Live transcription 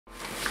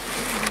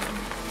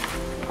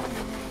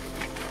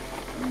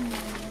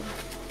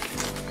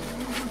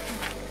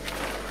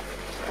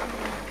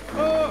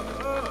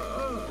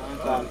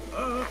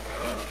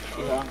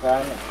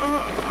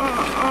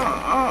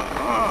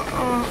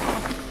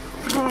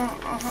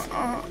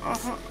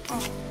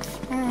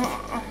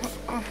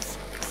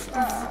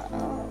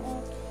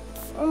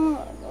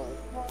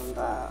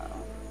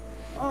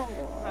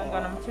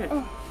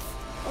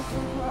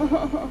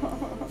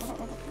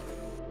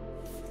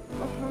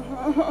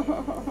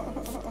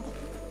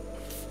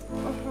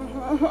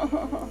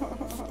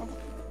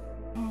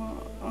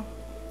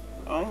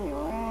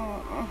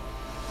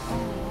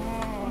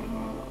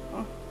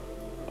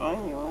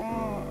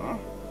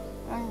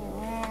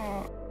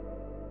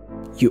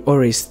You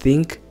always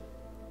think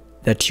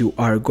that you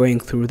are going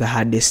through the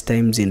hardest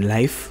times in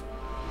life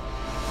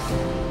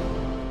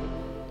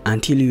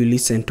until you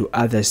listen to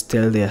others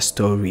tell their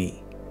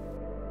story.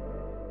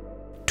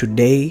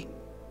 Today,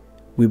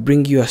 we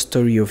bring you a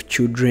story of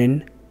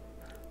children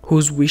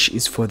whose wish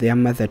is for their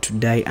mother to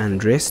die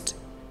and rest,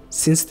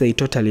 since they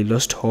totally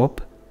lost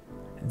hope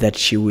that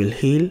she will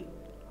heal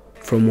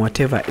from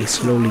whatever is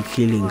slowly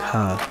killing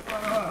her.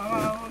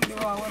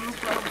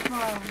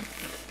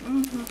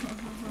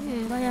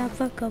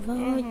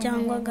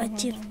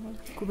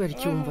 Kubera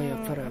cyumva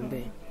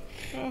yapfarambe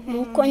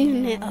nuko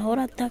nyine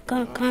ahora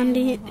ataka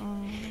kandi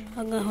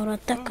agahora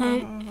ataka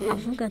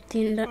avuga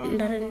ati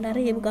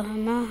ndaribwa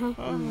hanaha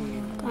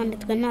kandi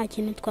twe nta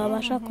kintu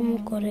twabasha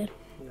kumukorera.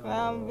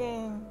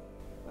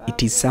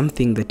 It is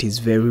something that is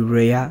very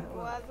rare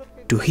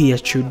to hear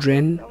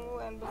children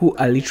who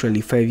are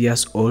literally 5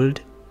 years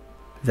old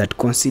that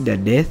consider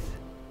death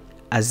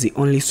as the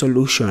only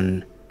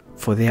solution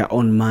for their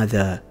own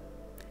mother,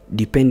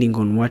 depending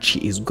on what she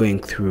is going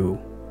through.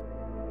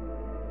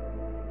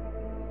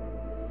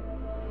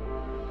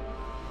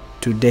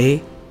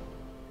 Today,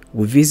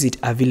 we visit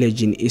a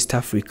village in East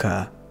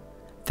Africa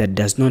that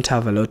does not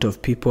have a lot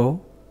of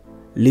people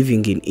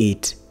living in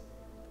it,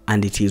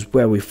 and it is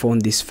where we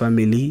found this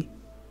family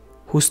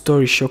whose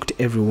story shocked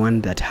everyone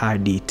that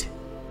heard it.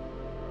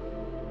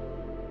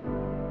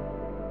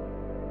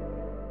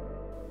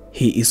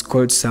 He is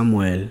called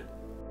Samuel.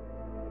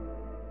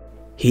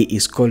 He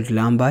is called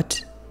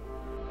Lambert,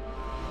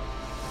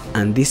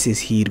 and this is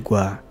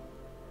Hirgwa,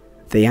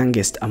 the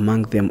youngest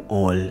among them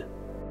all.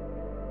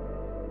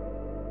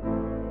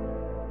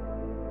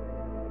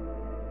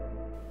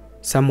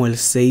 Samuel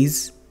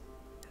says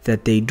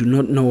that they do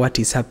not know what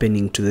is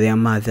happening to their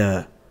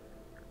mother,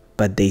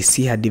 but they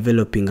see her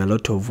developing a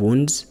lot of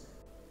wounds,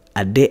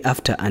 a day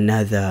after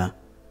another,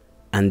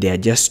 and they are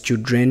just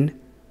children,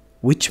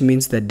 which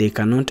means that they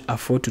cannot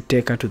afford to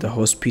take her to the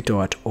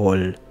hospital at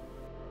all.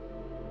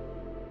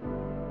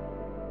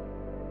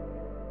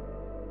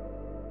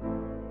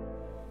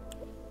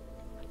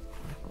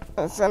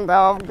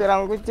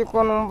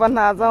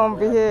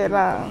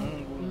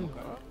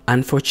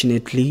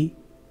 Unfortunately,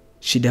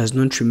 she does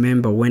not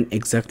remember when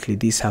exactly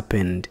this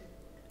happened,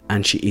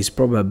 and she is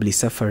probably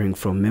suffering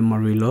from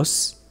memory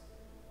loss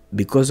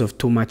because of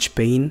too much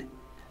pain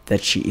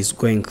that she is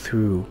going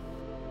through.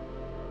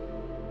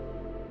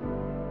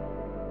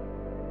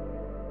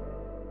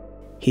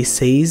 He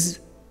says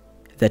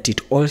that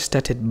it all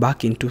started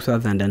back in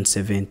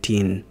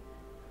 2017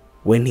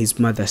 when his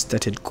mother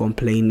started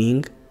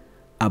complaining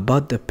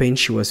about the pain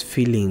she was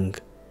feeling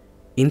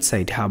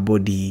inside her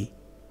body,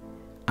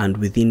 and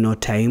within no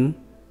time,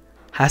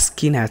 her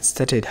skin had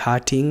started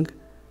hurting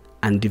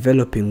and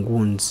developing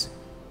wounds,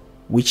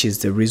 which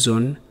is the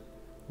reason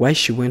why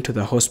she went to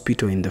the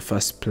hospital in the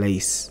first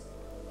place.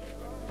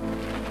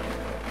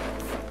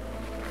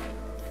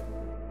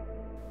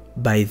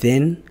 By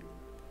then,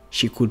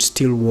 she could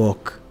still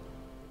walk,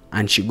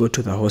 and she got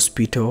to the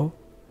hospital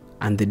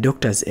and the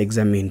doctors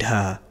examined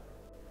her.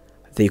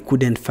 They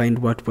couldn't find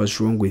what was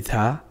wrong with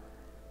her,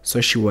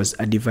 so she was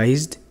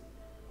advised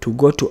to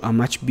go to a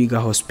much bigger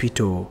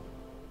hospital,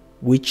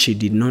 which she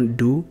did not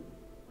do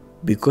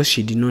because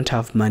she did not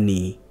have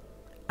money,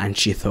 and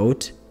she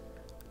thought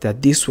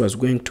that this was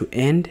going to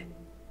end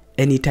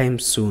anytime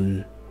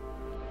soon.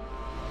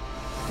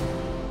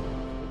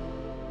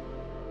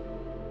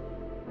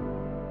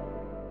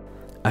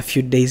 A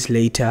few days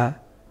later,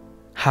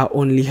 her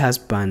only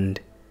husband,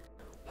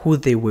 who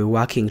they were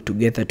working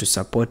together to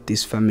support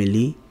this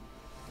family,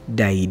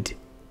 died,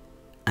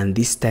 and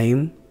this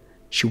time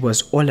she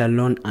was all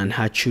alone and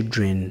her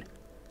children,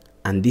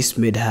 and this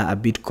made her a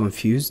bit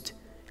confused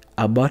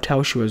about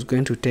how she was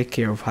going to take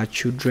care of her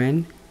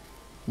children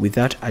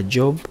without a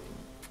job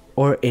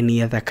or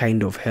any other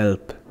kind of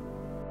help.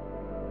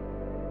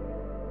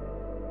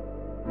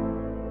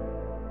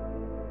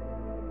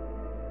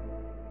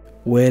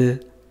 Well,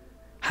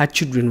 her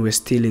children were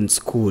still in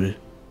school,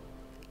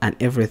 and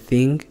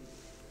everything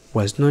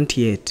was not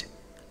yet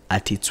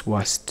at its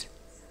worst.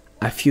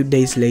 A few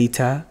days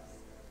later,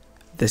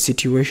 the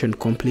situation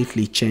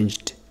completely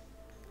changed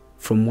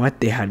from what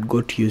they had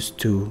got used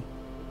to.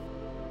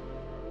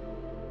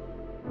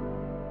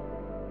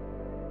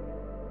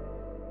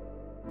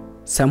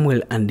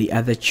 Samuel and the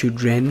other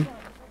children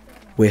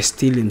were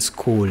still in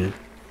school,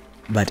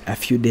 but a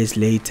few days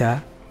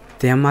later,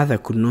 their mother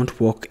could not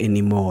walk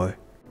anymore,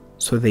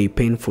 so they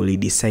painfully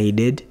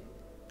decided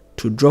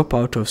to drop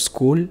out of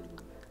school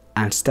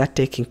and start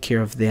taking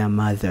care of their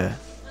mother.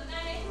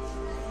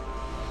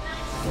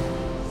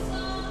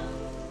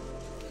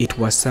 It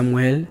was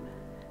Samuel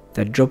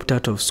that dropped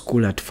out of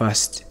school at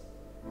first,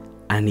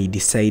 and he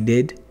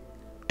decided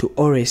to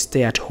always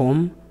stay at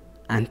home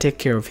and take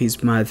care of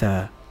his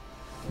mother.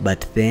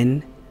 But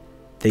then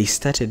they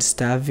started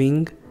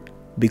starving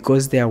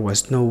because there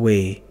was no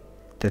way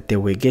that they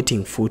were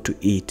getting food to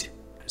eat.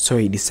 So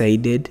he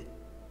decided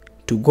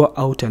to go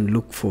out and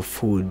look for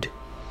food.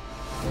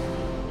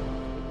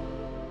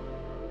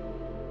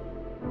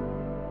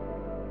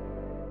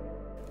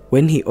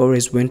 When he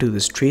always went to the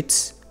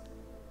streets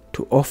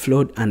to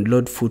offload and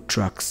load food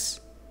trucks,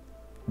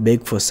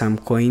 beg for some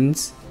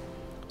coins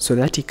so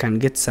that he can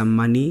get some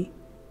money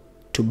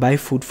to buy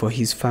food for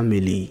his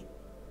family.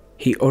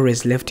 He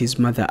always left his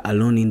mother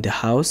alone in the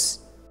house,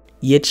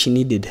 yet she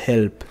needed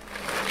help.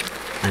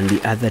 And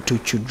the other two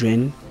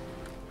children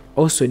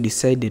also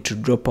decided to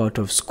drop out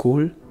of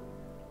school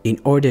in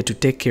order to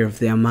take care of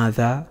their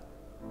mother,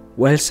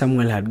 while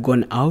Samuel had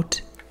gone out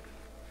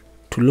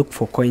to look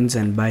for coins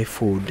and buy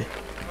food.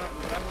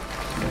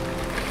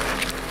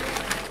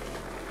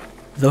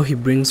 Though he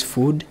brings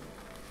food,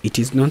 it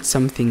is not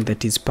something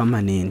that is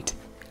permanent,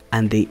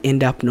 and they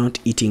end up not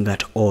eating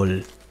at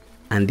all.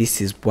 And this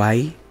is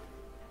why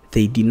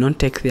they did not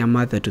take their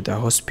mother to the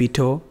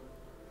hospital,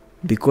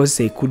 because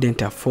they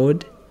couldn't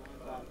afford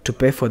to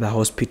pay for the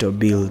hospital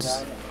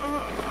bills.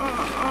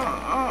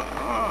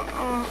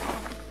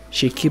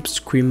 She keeps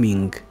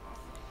screaming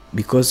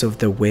because of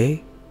the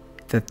way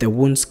that the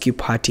wounds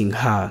keep hurting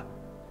her,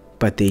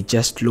 but they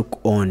just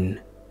look on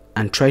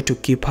and try to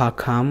keep her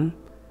calm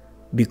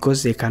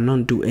because they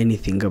cannot do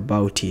anything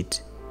about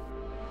it.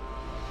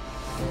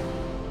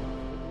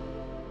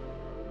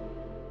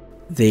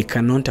 They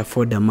cannot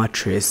afford a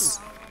mattress,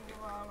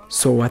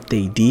 so what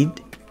they did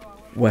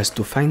was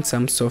to find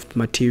some soft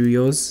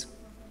materials,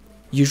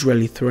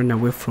 usually thrown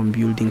away from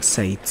building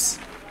sites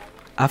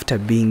after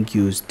being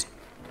used,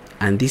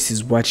 and this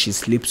is what she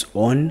sleeps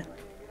on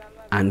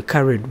and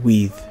carried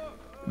with,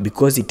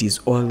 because it is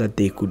all that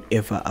they could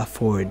ever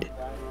afford.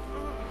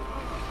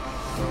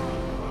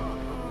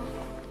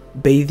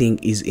 Bathing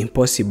is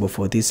impossible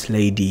for this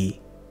lady,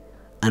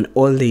 and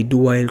all they do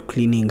while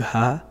cleaning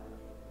her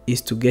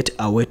is to get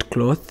a wet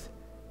cloth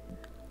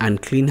and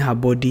clean her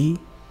body,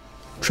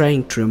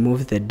 trying to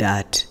remove the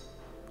dirt,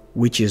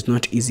 which is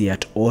not easy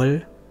at all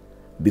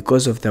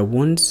because of the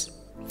wounds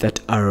that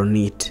are on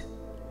it.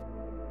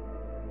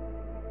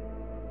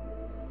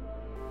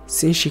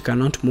 Since she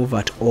cannot move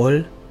at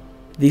all,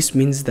 this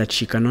means that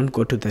she cannot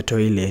go to the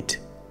toilet,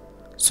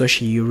 so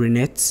she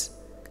urinates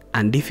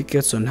and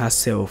defecates on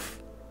herself,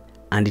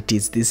 and it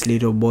is these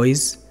little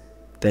boys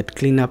that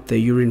clean up the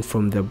urine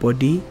from the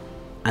body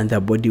and the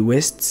body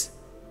wastes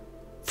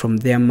from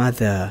their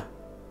mother.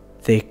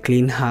 They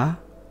clean her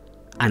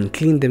and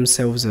clean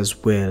themselves as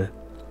well.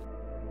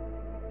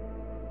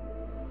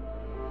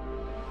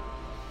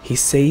 He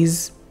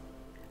says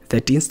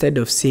that instead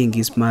of seeing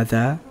his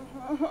mother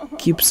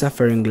keep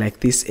suffering like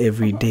this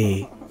every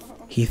day,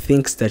 he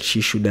thinks that she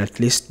should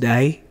at least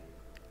die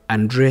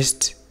and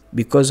rest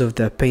because of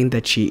the pain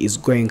that she is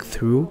going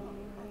through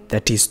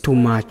that is too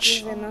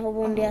much.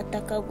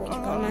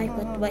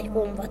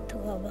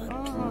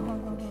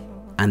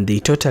 And they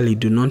totally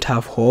do not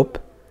have hope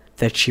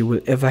that she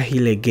will ever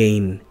heal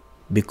again,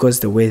 because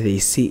the way they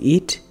see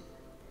it,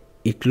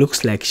 it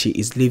looks like she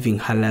is living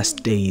her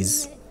last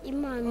days.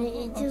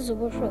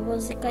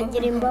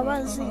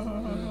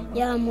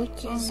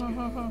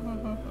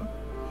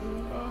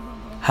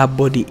 Her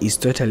body is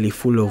totally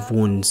full of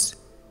wounds,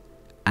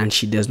 and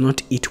she does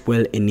not eat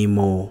well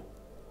anymore,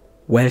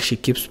 while she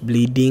keeps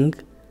bleeding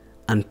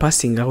and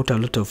passing out a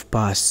lot of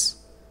pus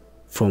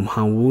from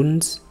her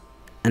wounds.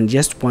 And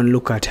just one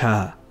look at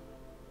her,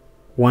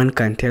 one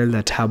can tell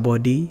that her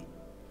body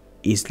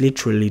is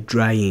literally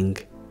drying.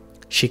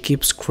 She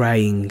keeps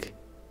crying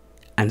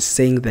and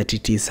saying that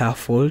it is her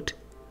fault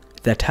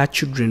that her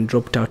children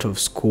dropped out of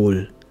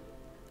school,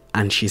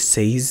 and she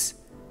says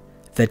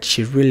that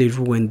she really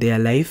ruined their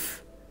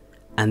life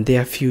and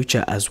their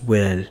future as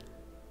well,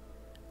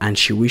 and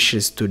she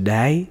wishes to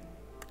die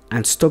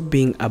and stop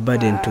being a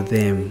burden to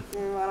them,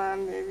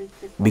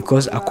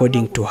 because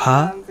according to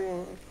her,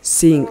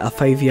 seeing a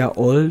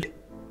 5-year-old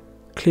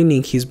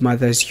cleaning his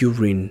mother's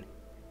urine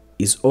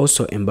is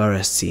also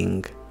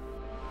embarrassing.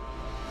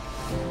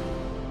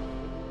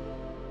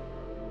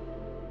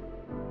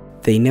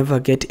 They never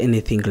get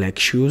anything like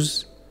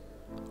shoes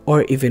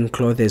or even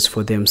clothes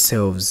for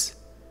themselves,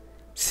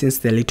 since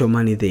the little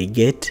money they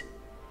get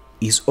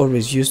is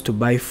always used to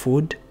buy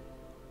food,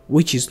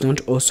 which is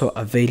not also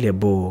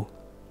available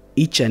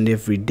each and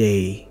every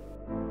day.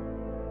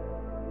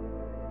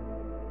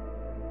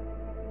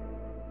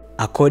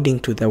 According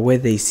to the way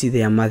they see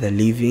their mother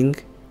living,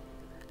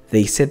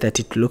 they said that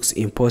it looks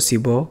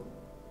impossible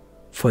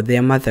for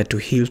their mother to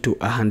heal to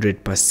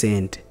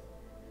 100%,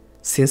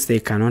 since they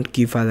cannot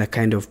give her the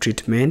kind of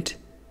treatment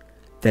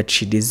that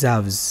she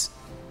deserves,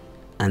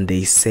 and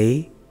they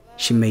say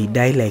she may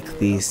die like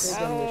this.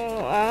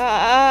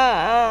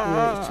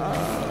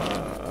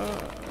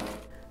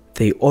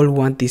 They all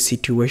want this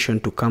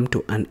situation to come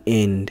to an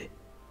end,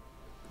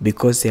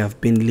 because they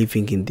have been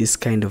living in this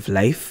kind of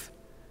life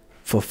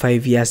for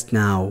 5 years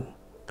now,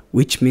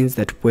 which means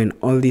that when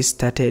all this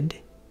started,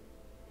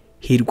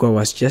 Hirwa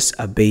was just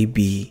a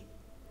baby,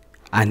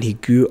 and he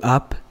grew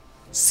up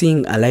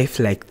seeing a life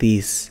like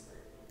this,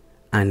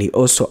 and he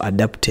also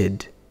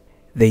adapted.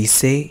 They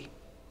say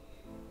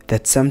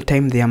that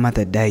sometime their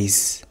mother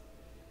dies,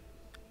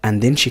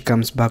 and then she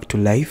comes back to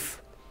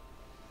life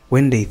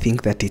when they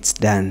think that it's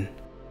done.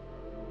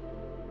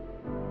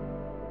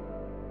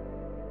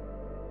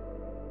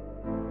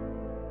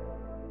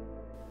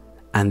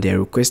 And they're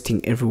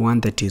requesting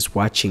everyone that is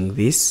watching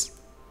this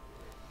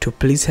to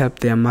please help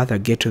their mother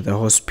get to the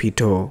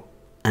hospital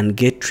and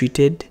get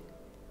treated,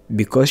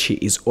 because she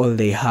is all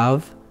they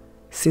have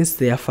since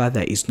their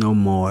father is no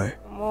more.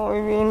 They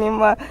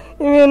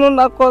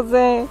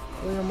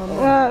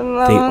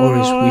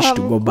always wish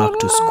to go back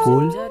to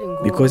school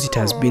because it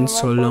has been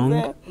so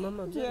long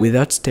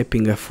without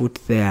stepping a foot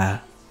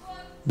there,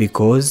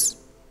 because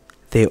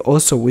they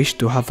also wish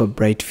to have a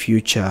bright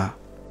future.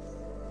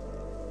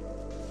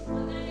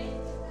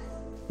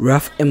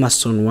 Ralph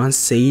Emerson once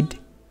said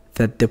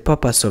that the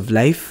purpose of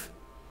life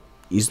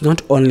is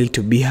not only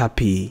to be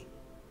happy,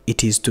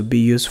 it is to be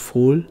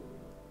useful,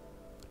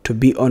 to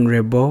be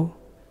honorable,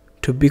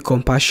 to be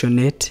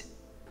compassionate,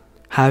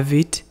 have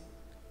it,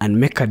 and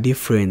make a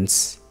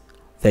difference,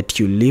 that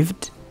you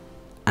lived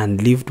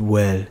and lived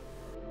well.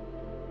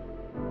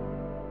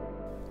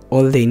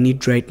 All they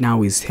need right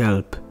now is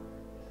help,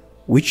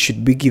 which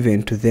should be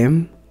given to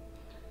them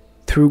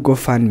through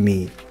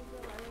GoFundMe,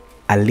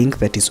 a link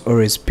that is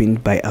always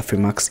pinned by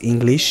Afrimax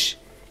English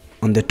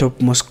on the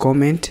topmost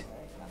comment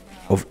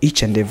of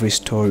each and every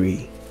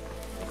story.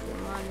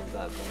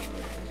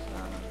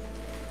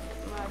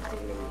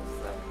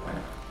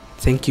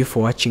 Thank you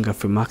for watching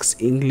Afrimax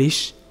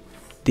English.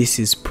 This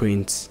is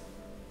Prince.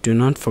 Do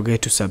not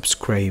forget to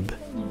subscribe.